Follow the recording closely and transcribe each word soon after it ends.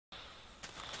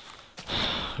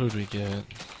Who do we get?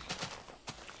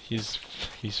 He's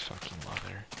fucking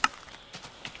mother.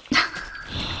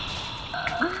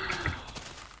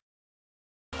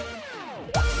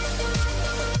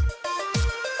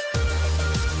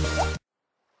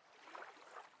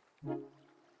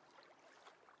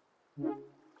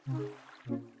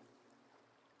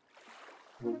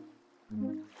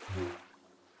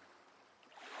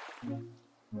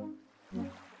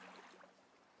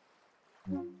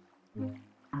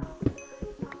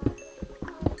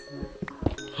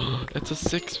 It's a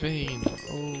 6 vein.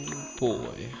 Oh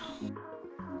boy.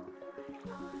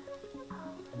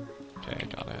 Okay, I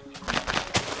got it.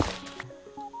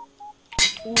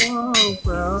 Whoa,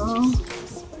 bro.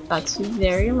 That's a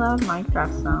very loud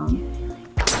Minecraft sound.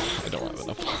 I don't have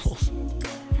enough levels.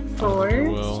 Four?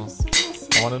 Well,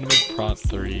 I wanted to make Prot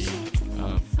 3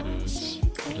 boots,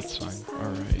 but it's fine.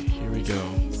 Alright, here we go.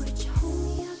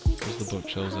 Where's the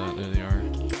bookshelves at? There they are.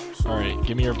 Alright,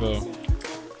 give me your bow.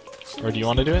 Or do you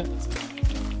want to do it?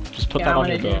 Just put that on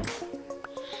your bow.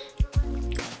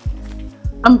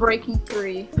 I'm breaking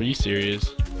 3. Are you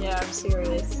serious? Yeah, I'm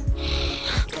serious. Do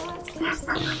you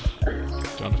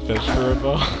want to fish for a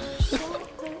bow?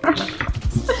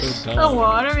 So dumb. Oh,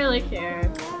 well, I don't really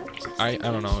care. I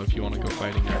don't know if you want to go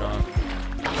fighting or not.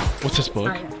 What's this book?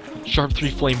 Right. Sharp 3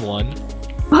 Flame 1.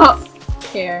 Oh,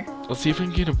 care. Let's see if we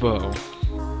can get a bow.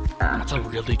 That's a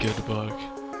really good book.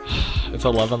 It's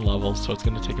 11 levels, so it's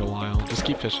gonna take a while. Just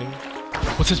keep fishing.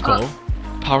 What's this bow?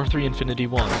 Power 3 Infinity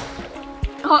 1.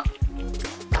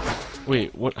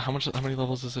 Wait, what? How many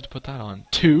levels is it to put that on?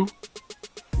 2?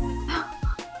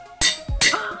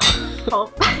 Oh.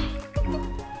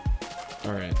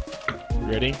 Alright.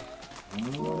 Ready?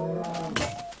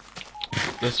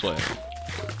 This way.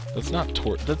 That's not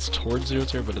that's towards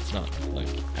 0-0, but it's not, like,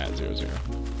 at 0-0.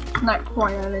 Not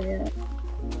quite out of it.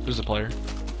 There's a player.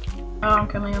 Oh, I'm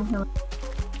coming.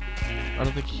 I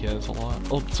don't think he has a lot.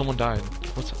 Oh, someone died.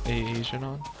 What's Asian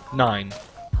on? 9.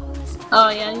 Oh,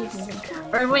 yeah, you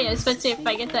can. Or wait, I was about to say, if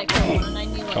I get that kill, and I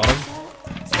need like. Shot him.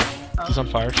 Oh. He's on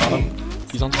fire. Shot him.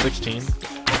 He's on 16.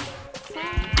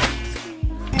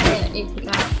 Yeah, 8 for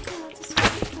that.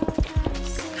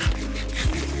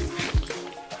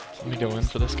 Let me go in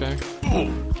for this guy.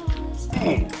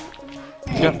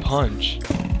 He's got punch.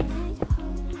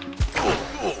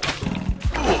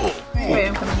 Wait,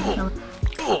 I'm coming.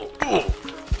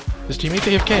 His teammate's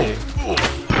AFK.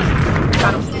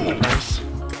 Got him. Nice.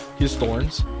 He has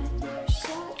thorns.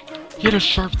 He had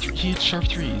sharp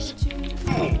 3s.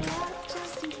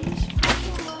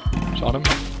 Shot him.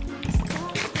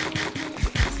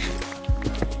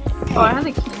 Oh, I have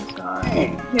a king star.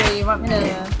 Here, you want me to?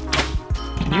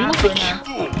 Can you like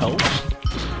help?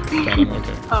 Got him.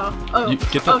 Okay. Oh, You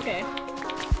get that. okay.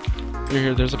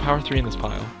 Here. There's a power 3 in this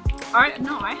pile. Alright,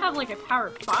 no, I have like a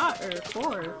power 5 or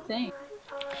 4 thing.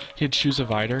 He'd choose a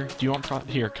Vider. Do you want Prot?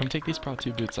 Here, come take these Prot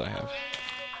 2 boots that I have.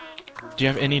 Do you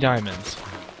have any diamonds?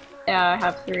 Yeah, I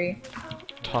have 3.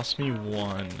 Toss me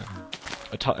one.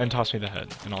 And toss me the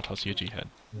head, and I'll toss you a G head.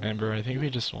 Amber, I think we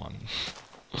just won.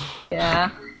 Yeah.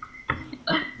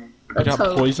 I got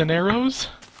poison arrows?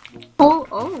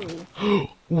 Oh.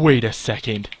 Wait a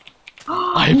second.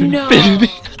 I have No.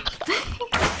 infinity.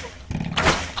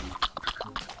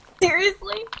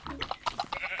 Seriously?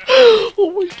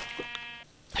 Oh my god.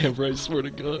 Amber, I swear to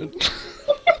God.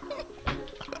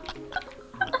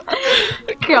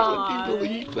 I can't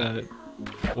believe that.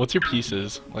 What's your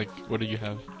pieces? Like, what do you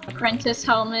have? Apprentice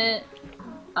helmet,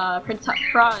 Prot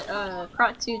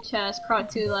 2 chest, Prot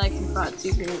 2 legs, and Prot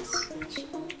 2 boots.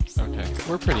 Okay,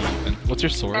 we're pretty even. What's your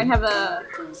sword? I have a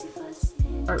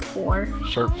Sharp 4.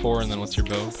 Sharp 4, and then what's your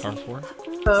bow? Power 4?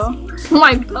 Bow?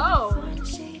 My bow!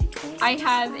 I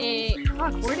have a...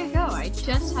 Fuck, where'd it go? I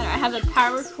just had it. I have a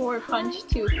Power 4, Punch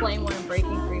 2, Flame 1, and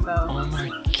Breaking 3 bow. Oh my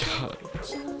god.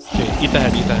 Okay, eat the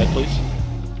head, please.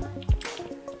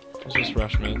 Let's just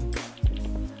rush mid.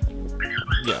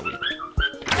 Yeah, we...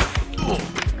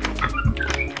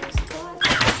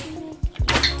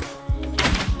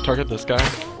 Target this guy.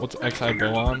 What's XI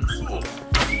bow on?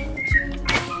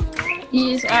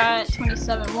 He's at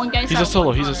 27. One guy's He's a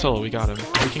solo, heart. we got him.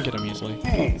 We can get him easily.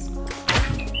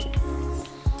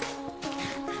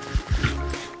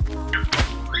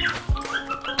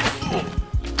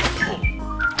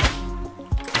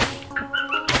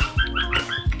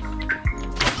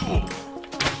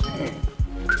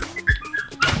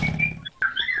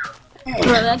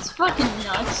 Bro, that's fucking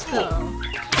nuts though.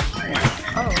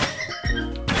 Oh.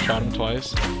 Shot him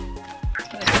twice.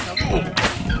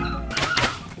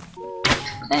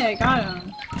 Hey, I got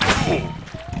him. I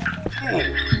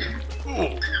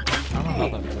don't know how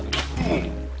that finished.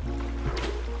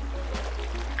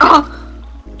 Oh!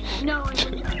 No, I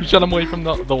wouldn't. You shot him away from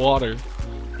the water.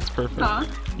 It's perfect. Huh?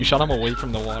 You shot him away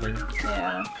from the water.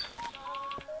 Yeah.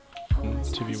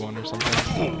 2v1 or something.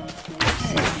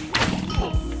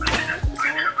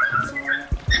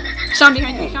 Sean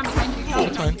behind you, Sean behind you, Sean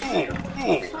That's behind fine. you.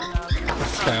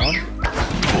 It's down.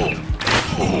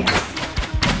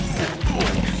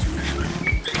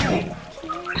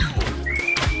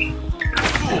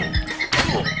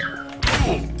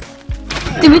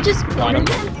 Did we just Got him.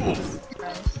 Nice.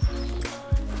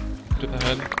 Get the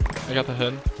head. I got the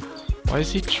head. Why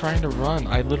is he trying to run?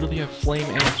 I literally have flame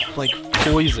and like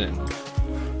poison.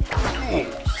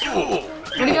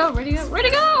 Where'd he go? Where'd he go? Where'd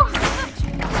he go? I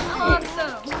lost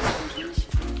him.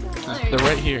 Oh, there you They're go.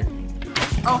 right here.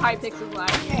 Oh, high pixels lag.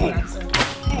 That's it.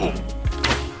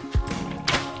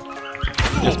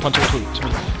 Yes, punch him to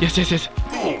me. Yes, yes, yes.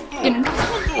 Get him.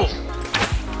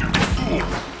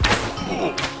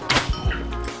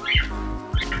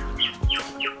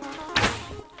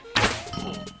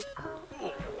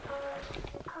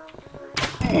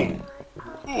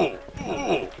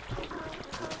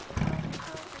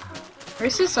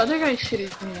 Where's this other guy shooting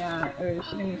me at? Or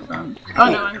shooting me from? Oh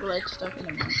no, I'm glitched. Okay,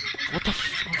 never mind. What the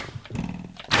fuck?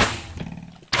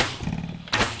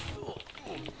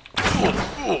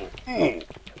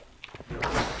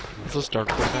 Is this dark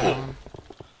port guy on?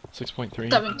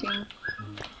 6.3? 17.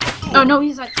 Oh no,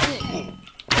 he's at 6.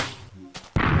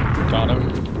 Got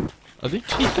him. Are they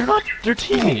they're not, they're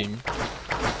teaming.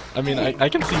 I mean, I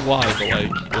can see why, but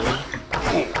like, really?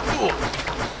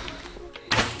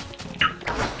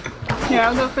 Here,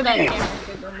 I'll go for that camera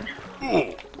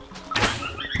kid.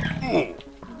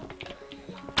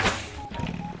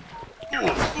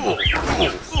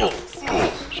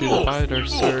 Shoot a fighter,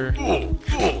 sir.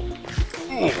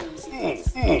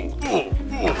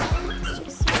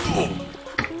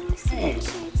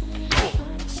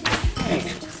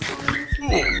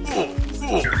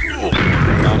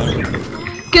 Got him.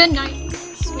 Good night,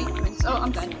 sweet prince. Oh,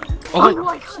 I'm done. Oh,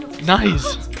 my god.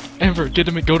 nice! Amber, get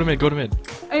to mid, go to mid, go to mid.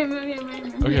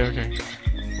 Okay. Okay.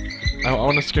 I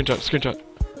want to screenshot.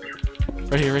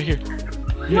 Right here, right here.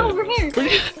 No, over here.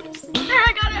 Right here. Here,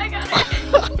 I got it.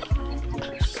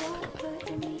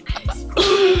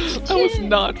 That was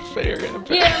not fair,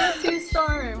 Amber. Yeah, I'm a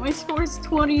 2-star. My score's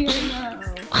 20 right now.